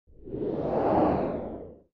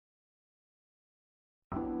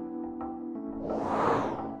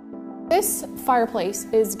this fireplace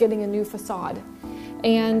is getting a new facade,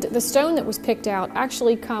 and the stone that was picked out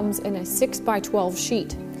actually comes in a 6x12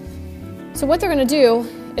 sheet. So what they're going to do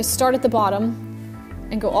is start at the bottom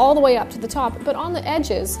and go all the way up to the top, but on the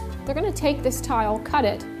edges they're going to take this tile, cut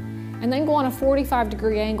it, and then go on a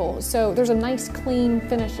 45-degree angle, so there's a nice clean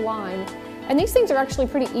finished line. And these things are actually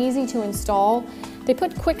pretty easy to install. They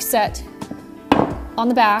put quick set on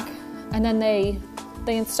the back and then they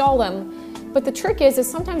install them. But the trick is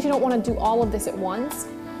sometimes you don't want to do all of this at once.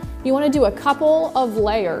 You want to do a couple of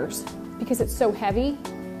layers because it's so heavy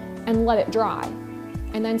and let it dry.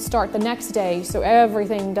 And then start the next day so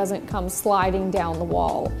everything doesn't come sliding down the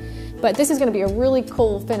wall. But this is going to be a really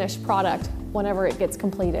cool finished product whenever it gets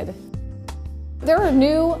completed. There are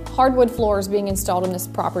new hardwood floors being installed in this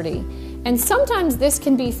property, and sometimes this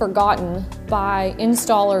can be forgotten by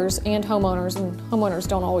installers and homeowners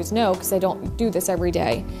don't always know because they don't do this every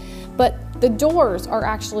day. But the doors are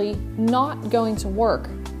actually not going to work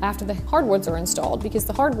after the hardwoods are installed because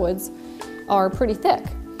the hardwoods are pretty thick.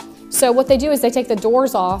 So what they do is they take the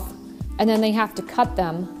doors off and then they have to cut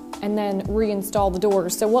them and then reinstall the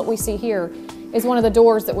doors. So what we see here is one of the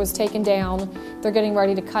doors that was taken down. They're getting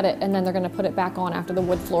ready to cut it and then they're going to put it back on after the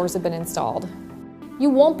wood floors have been installed. You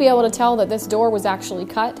won't be able to tell that this door was actually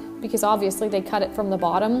cut because obviously they cut it from the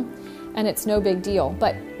bottom and it's no big deal.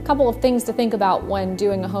 But a couple of things to think about when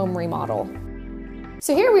doing a home remodel.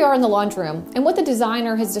 So here we are in the laundry room, and what the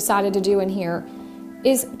designer has decided to do in here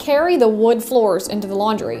is carry the wood floors into the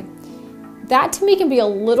laundry. That to me can be a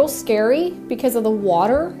little scary because of the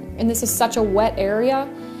water, and this is such a wet area,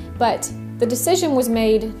 but the decision was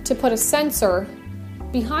made to put a sensor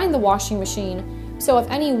behind the washing machine, so if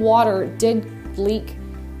any water did leak,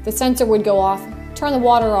 the sensor would go off, turn the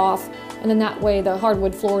water off, and then that way the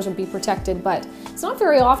hardwood floors would be protected. But it's not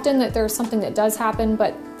very often that there's something that does happen,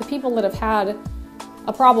 but the people that have had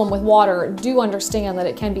a problem with water do understand that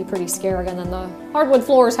it can be pretty scary, and then the hardwood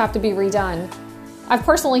floors have to be redone. I've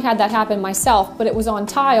personally had that happen myself, but it was on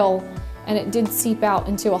tile and it did seep out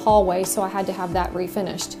into a hallway, so I had to have that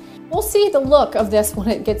refinished. We'll see the look of this when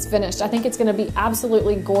it gets finished. I think it's going to be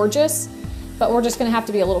absolutely gorgeous, but we're just going to have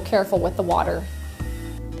to be a little careful with the water.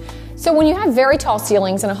 So when you have very tall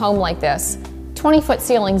ceilings in a home like this, 20-foot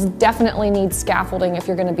ceilings definitely need scaffolding if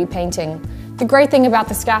you're going to be painting. The great thing about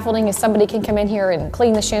the scaffolding is somebody can come in here and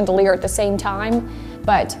clean the chandelier at the same time,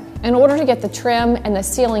 but in order to get the trim and the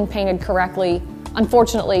ceiling painted correctly,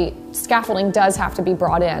 unfortunately, scaffolding does have to be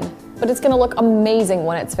brought in, but it's going to look amazing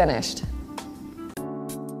when it's finished.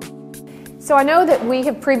 So I know that we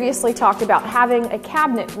have previously talked about having a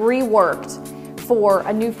cabinet reworked for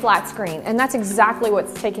a new flat screen, and that's exactly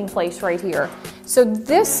what's taking place right here. So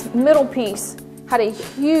this middle piece had a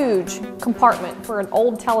huge compartment for an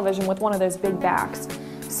old television with one of those big backs.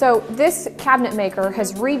 So this cabinet maker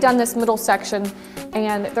has redone this middle section,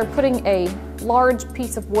 and they're putting a large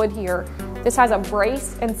piece of wood here. This has a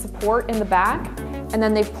brace and support in the back, and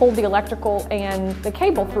then they've pulled the electrical and the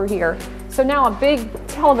cable through here. So now a big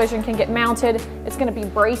television can get mounted. It's going to be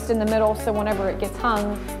braced in the middle, so whenever it gets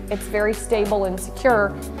hung, it's very stable and secure,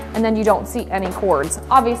 and then you don't see any cords.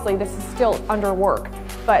 Obviously, this is still under work,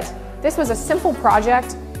 but this was a simple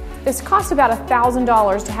project. This cost about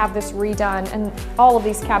 $1,000 to have this redone, and all of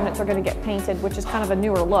these cabinets are going to get painted, which is kind of a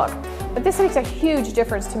newer look. But this makes a huge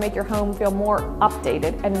difference to make your home feel more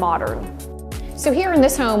updated and modern. So here in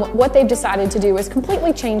this home, what they've decided to do is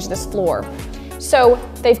completely change this floor. So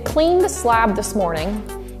they've cleaned the slab this morning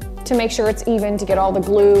to make sure it's even, to get all the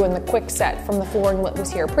glue and the quick set from the flooring that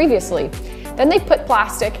was here previously. Then they put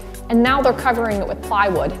plastic, and now they're covering it with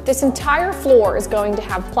plywood. This entire floor is going to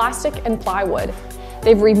have plastic and plywood.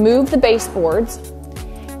 They've removed the baseboards,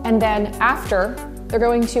 and then after, they're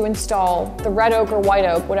going to install the red oak or white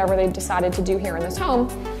oak, whatever they've decided to do here in this home,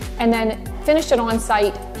 and then finish it on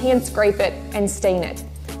site, hand scrape it, and stain it.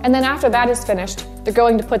 And then after that is finished, they're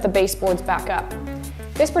going to put the baseboards back up.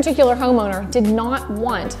 This particular homeowner did not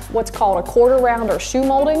want what's called a quarter round or shoe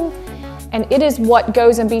molding, and it is what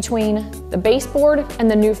goes in between the baseboard and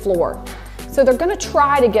the new floor. So they're going to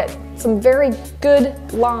try to get some very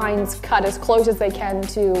good lines cut as close as they can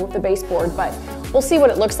to the baseboard, but we'll see what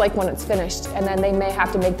it looks like when it's finished, and then they may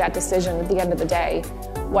have to make that decision at the end of the day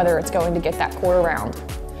whether it's going to get that quarter round.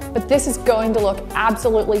 But this is going to look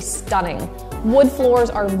absolutely stunning. Wood floors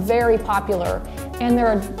are very popular, and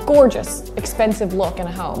they're a gorgeous, expensive look in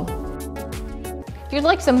a home. If you'd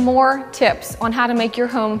like some more tips on how to make your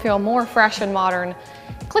home feel more fresh and modern,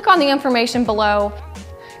 click on the information below.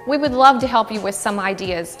 We would love to help you with some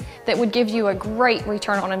ideas that would give you a great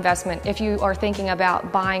return on investment if you are thinking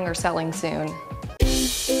about buying or selling soon.